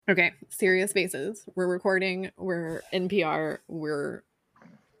Okay, serious faces. We're recording. We're NPR. We're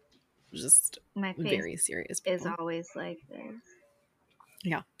just My face very serious people. is always like this.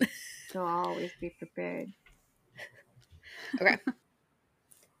 Yeah. So I'll always be prepared. Okay.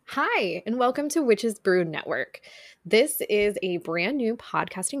 Hi, and welcome to Witches Brew Network. This is a brand new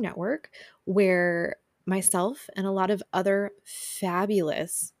podcasting network where myself and a lot of other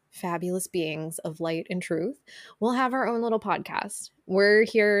fabulous beings of light and truth will have our own little podcast. We're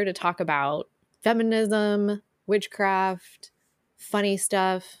here to talk about feminism, witchcraft, funny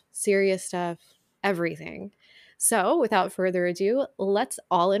stuff, serious stuff, everything. So, without further ado, let's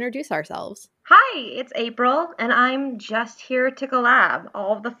all introduce ourselves. Hi, it's April, and I'm just here to collab.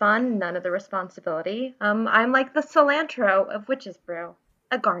 All of the fun, none of the responsibility. I'm like the cilantro of Witches Brew,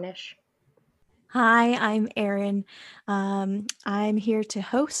 a garnish. Hi, I'm Erin. I'm here to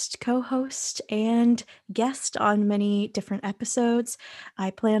host, co-host, and guest on many different episodes.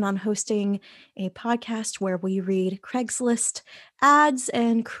 I plan on hosting a podcast where we read Craigslist ads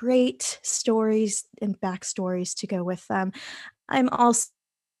and create stories and backstories to go with them. I'm also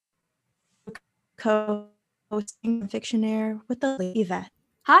co-hosting Fictionaire with the lady Yvette.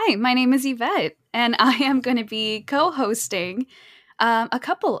 Hi, my name is Yvette, and I am going to be co-hosting a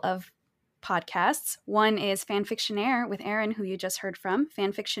couple of podcasts. One is Fanfictionaire with Erin, who you just heard from.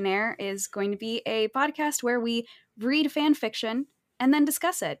 Fanfictionaire is going to be a podcast where we read fan fiction and then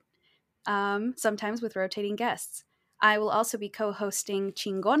discuss it, sometimes with rotating guests. I will also be co-hosting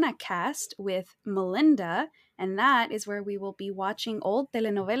Chingona Cast with Melinda, and that is where we will be watching old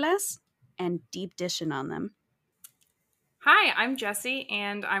telenovelas and deep dishing on them. Hi, I'm Jessie,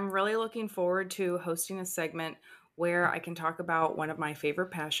 and I'm really looking forward to hosting a segment where I can talk about one of my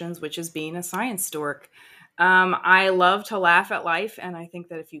favorite passions, which is being a science dork. I love to laugh at life, and I think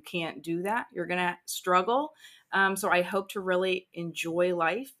that if you can't do that, you're going to struggle. So I hope to really enjoy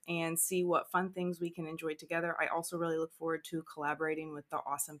life and see what fun things we can enjoy together. I also really look forward to collaborating with the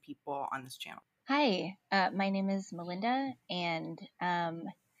awesome people on this channel. Hi, my name is Melinda, and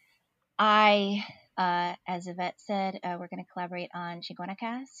as Yvette said, we're going to collaborate on Chingona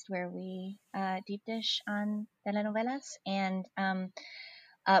Cast, where we deep dish on telenovelas. And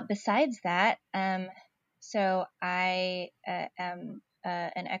besides that, so I am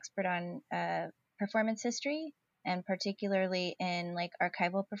an expert on performance history, and particularly in like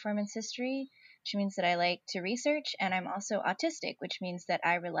archival performance history, which means that I like to research, and I'm also autistic, which means that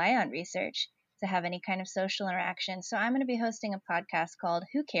I rely on research to have any kind of social interaction. So I'm going to be hosting a podcast called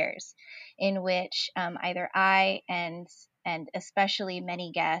Who Cares, in which either I and especially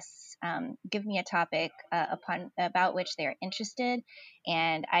many guests give me a topic about which they're interested,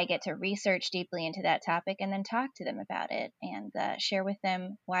 and I get to research deeply into that topic and then talk to them about it and share with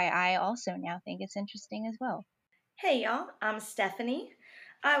them why I also now think it's interesting as well. Hey y'all, I'm Stephanie.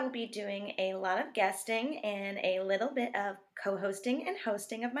 I will be doing a lot of guesting and a little bit of co-hosting and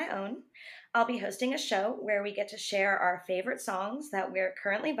hosting of my own. I'll be hosting a show where we get to share our favorite songs that we're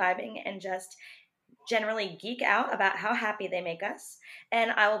currently vibing and just generally geek out about how happy they make us. And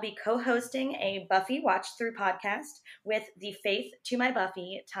I will be co-hosting a Buffy watch-through podcast with the Faith to my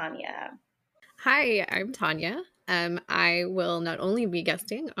Buffy, Tanya. Hi, I'm Tanya. I will not only be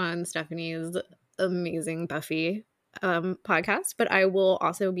guesting on Stephanie's amazing Buffy podcast, but I will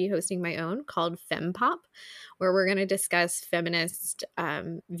also be hosting my own called FemPop, where we're going to discuss feminist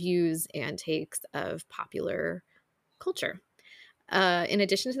views and takes of popular culture. In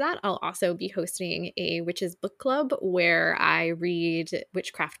addition to that, I'll also be hosting a witches book club where I read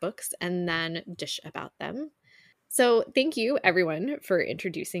witchcraft books and then dish about them. So thank you, everyone, for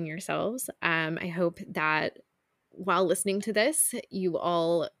introducing yourselves. I hope that while listening to this, you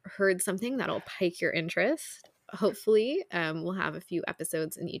all heard something that'll pique your interest. Hopefully, we'll have a few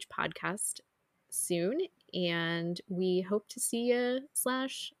episodes in each podcast soon, and we hope to see you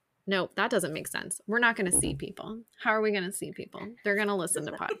 / No, that doesn't make sense. We're not going to see people. How are we going to see people? They're going to listen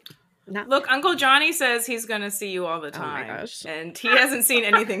to pod. Look, Uncle Johnny says he's going to see you all the time. Oh my gosh. And he hasn't seen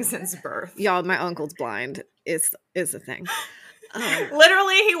anything since birth. Y'all, my uncle's blind. Is the thing.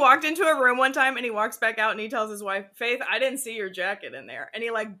 Literally, he walked into a room one time and he walks back out and he tells his wife, Faith, I didn't see your jacket in there. And he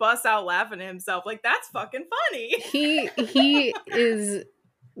like busts out laughing to himself. Like, that's fucking funny. He is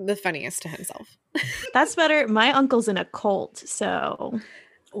the funniest to himself. That's better. My uncle's in a cult, so...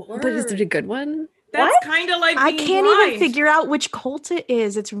 But is it a good one? That's kind of like I being can't blind. even figure out which cult it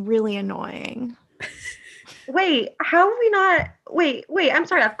is. It's really annoying. Wait, how are we not? Wait, I'm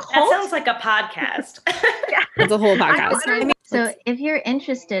sorry, a cult? That sounds like a podcast. It's a whole podcast. So if you're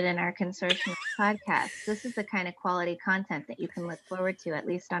interested in our consortium podcast, this is the kind of quality content that you can look forward to, at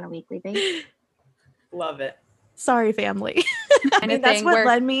least on a weekly basis. Love it. Sorry, family. I mean, that's what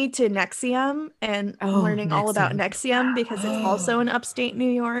led me to Nexium and learning all about Nexium because it's also in upstate New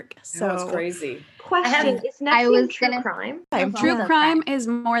York. So That's crazy. Question: Is Nexium true crime? True crime is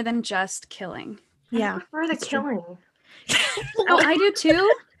more than just killing. I prefer the killing. Oh, I do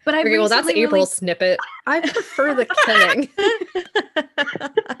too. But I well, that's April's snippet. I prefer the killing.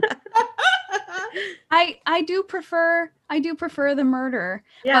 I do prefer the murder.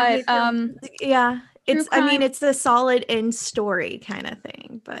 Yeah, but yeah. It's I mean it's a solid end story kind of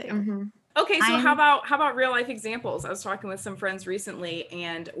thing, but Okay, so how about real life examples? I was talking with some friends recently,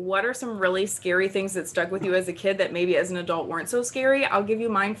 and what are some really scary things that stuck with you as a kid that maybe as an adult weren't so scary? I'll give you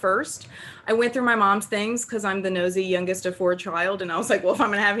mine first. I went through my mom's things because I'm the nosy youngest of 4 child, and I was like, well, if I'm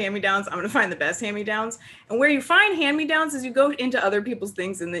gonna have hand-me-downs, I'm gonna find the best hand-me-downs. And where you find hand-me-downs is you go into other people's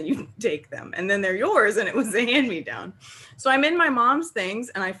things and then you take them, and then they're yours, and it was a hand-me-down. So I'm in my mom's things,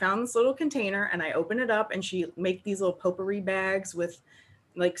 and I found this little container, and I open it up, and she make these little potpourri bags with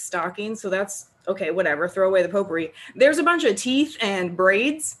like stockings. So that's okay, whatever, throw away the potpourri. There's a bunch of teeth and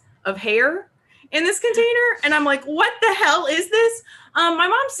braids of hair in this container, and I'm like, what the hell is this? My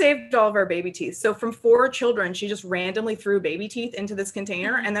mom saved all of our baby teeth. So from 4 children, she just randomly threw baby teeth into this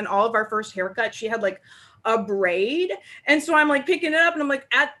container, and then all of our first haircut, she had like a braid. And so I'm like picking it up, and I'm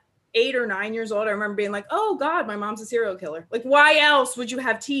like, at 8 or 9 years old, I remember being like, oh God, my mom's a serial killer. Like, why else would you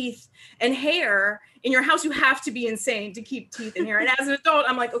have teeth and hair in your house? You have to be insane to keep teeth and hair. And as an adult,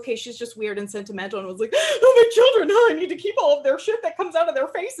 I'm like, okay, she's just weird and sentimental. And was like, oh, my children, I need to keep all of their shit that comes out of their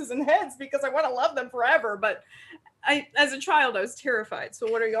faces and heads because I want to love them forever. But as a child, I was terrified. So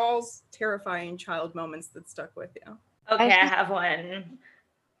what are y'all's terrifying child moments that stuck with you? Okay, I have one.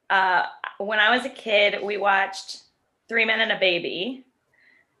 When I was a kid, we watched 3 Men and a Baby.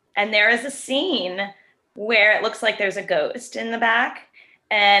 And there is a scene where it looks like there's a ghost in the back.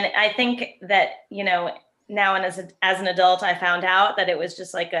 And I think that, now and as an adult, I found out that it was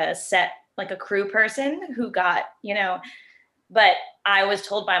just like a crew person who got, but I was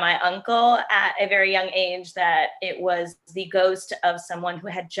told by my uncle at a very young age that it was the ghost of someone who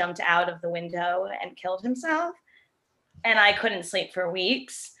had jumped out of the window and killed himself. And I couldn't sleep for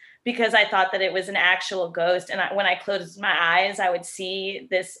weeks, because I thought that it was an actual ghost. And when I closed my eyes, I would see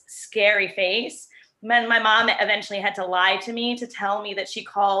this scary face. My mom eventually had to lie to me to tell me that she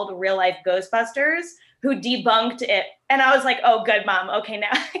called real life Ghostbusters, who debunked it. And I was like, oh, good, Mom. Okay, now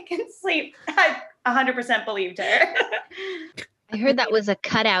I can sleep. I 100% believed her. I heard that was a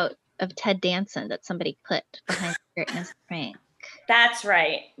cutout of Ted Danson that somebody put behind the curtain as a prank. That's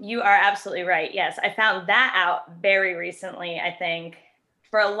right. You are absolutely right. Yes, I found that out very recently, I think.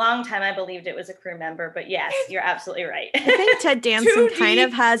 For a long time, I believed it was a crew member, but yes, you're absolutely right. I think Ted Danson kind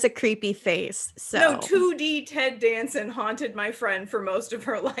of has a creepy face. So no, 2D Ted Danson haunted my friend for most of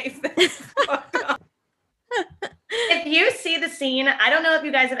her life. That's fucked up. If you see the scene, I don't know if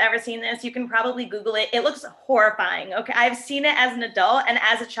you guys have ever seen this. You can probably Google it. It looks horrifying. Okay, I've seen it as an adult, and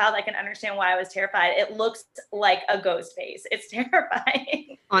as a child, I can understand why I was terrified. It looks like a ghost face. It's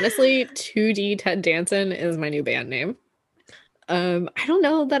terrifying. Honestly, 2D Ted Danson is my new band name. I don't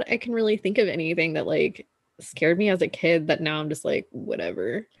know that I can really think of anything that like scared me as a kid that now I'm just like,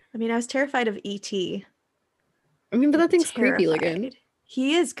 whatever. I mean, I was terrified of E.T. I mean, but that thing's creepy looking.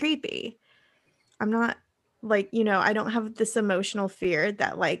 He is creepy. I'm not like, I don't have this emotional fear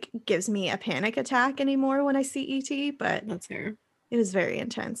that like gives me a panic attack anymore when I see E.T., but that's fair. It was very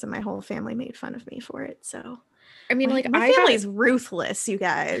intense and my whole family made fun of me for it. So I mean, like my family's ruthless, you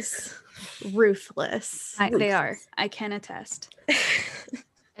guys. Ruthless. They are. I can attest. I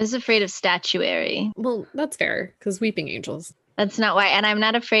was afraid of statuary. Well, that's fair, because weeping angels. That's not why. And I'm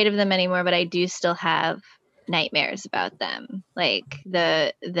not afraid of them anymore, but I do still have nightmares about them. Like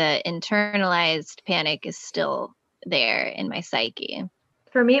the internalized panic is still there in my psyche.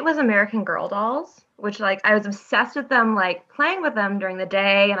 For me, it was American Girl dolls, which like I was obsessed with them, like playing with them during the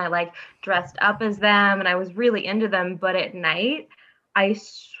day, and I like dressed up as them and I was really into them. But at night, I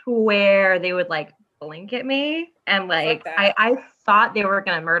swear they would like blink at me and like I thought they were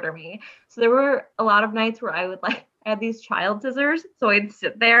gonna murder me. So there were a lot of nights where I had these child scissors, so I'd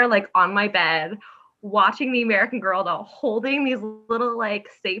sit there like on my bed watching the American Girl doll, holding these little like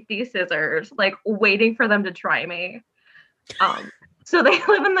safety scissors, like waiting for them to try me. So they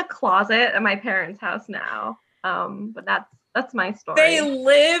live in the closet at my parents' house now. But that's my story. They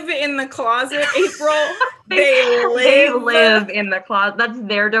live in the closet, April. They live in the closet. That's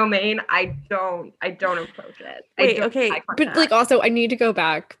their domain. I don't approach it. Wait, okay. But like also I need to go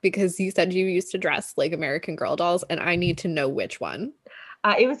back because you said you used to dress like American Girl dolls and I need to know which one.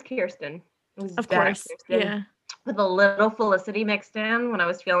 It was Kirsten. It was of course. Kirsten, yeah. With a little Felicity mixed in when I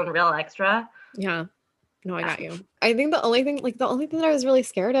was feeling real extra. Yeah. No, I got you. I think the only thing that I was really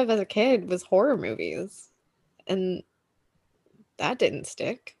scared of as a kid was horror movies. And that didn't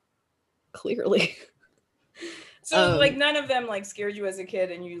stick. Clearly. So like none of them like scared you as a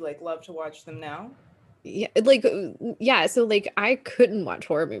kid and you like love to watch them now? Yeah, like yeah, so like I couldn't watch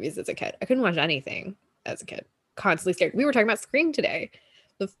horror movies as a kid. I couldn't watch anything as a kid. Constantly scared. We were talking about Scream today.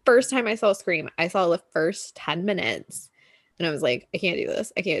 The first time I saw Scream, I saw the first 10 minutes and I was like, I can't do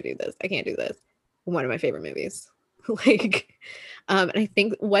this. I can't do this. I can't do this. One of my favorite movies. Like and I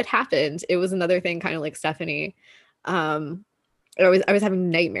think what happened, it was another thing kind of like Stephanie. I was having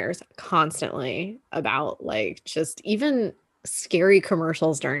nightmares constantly about like just even scary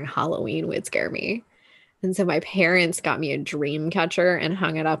commercials during Halloween would scare me. And so my parents got me a dream catcher and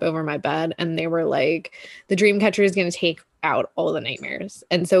hung it up over my bed. And they were like, the dream catcher is going to take out all the nightmares.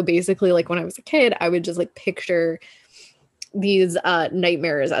 And so basically, like when I was a kid, I would just like picture these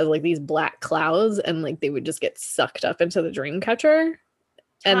nightmares as like these black clouds and like they would just get sucked up into the dream catcher.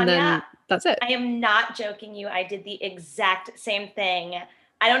 And Tanya, then that's it. I am not joking you. I did the exact same thing.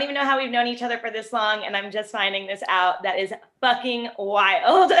 I don't even know how we've known each other for this long, and I'm just finding this out. That is fucking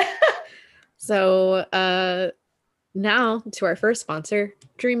wild. So now to our first sponsor,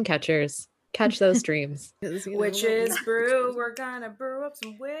 Dream Catchers. Catch those dreams. Witches brew. We're gonna brew up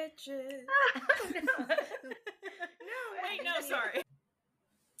some witches. No, sorry.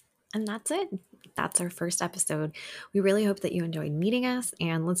 And that's it. That's our first episode. We really hope that you enjoyed meeting us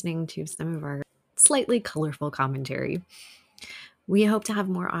and listening to some of our slightly colorful commentary. We hope to have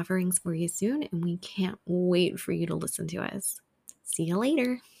more offerings for you soon, and we can't wait for you to listen to us. See you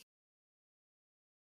later.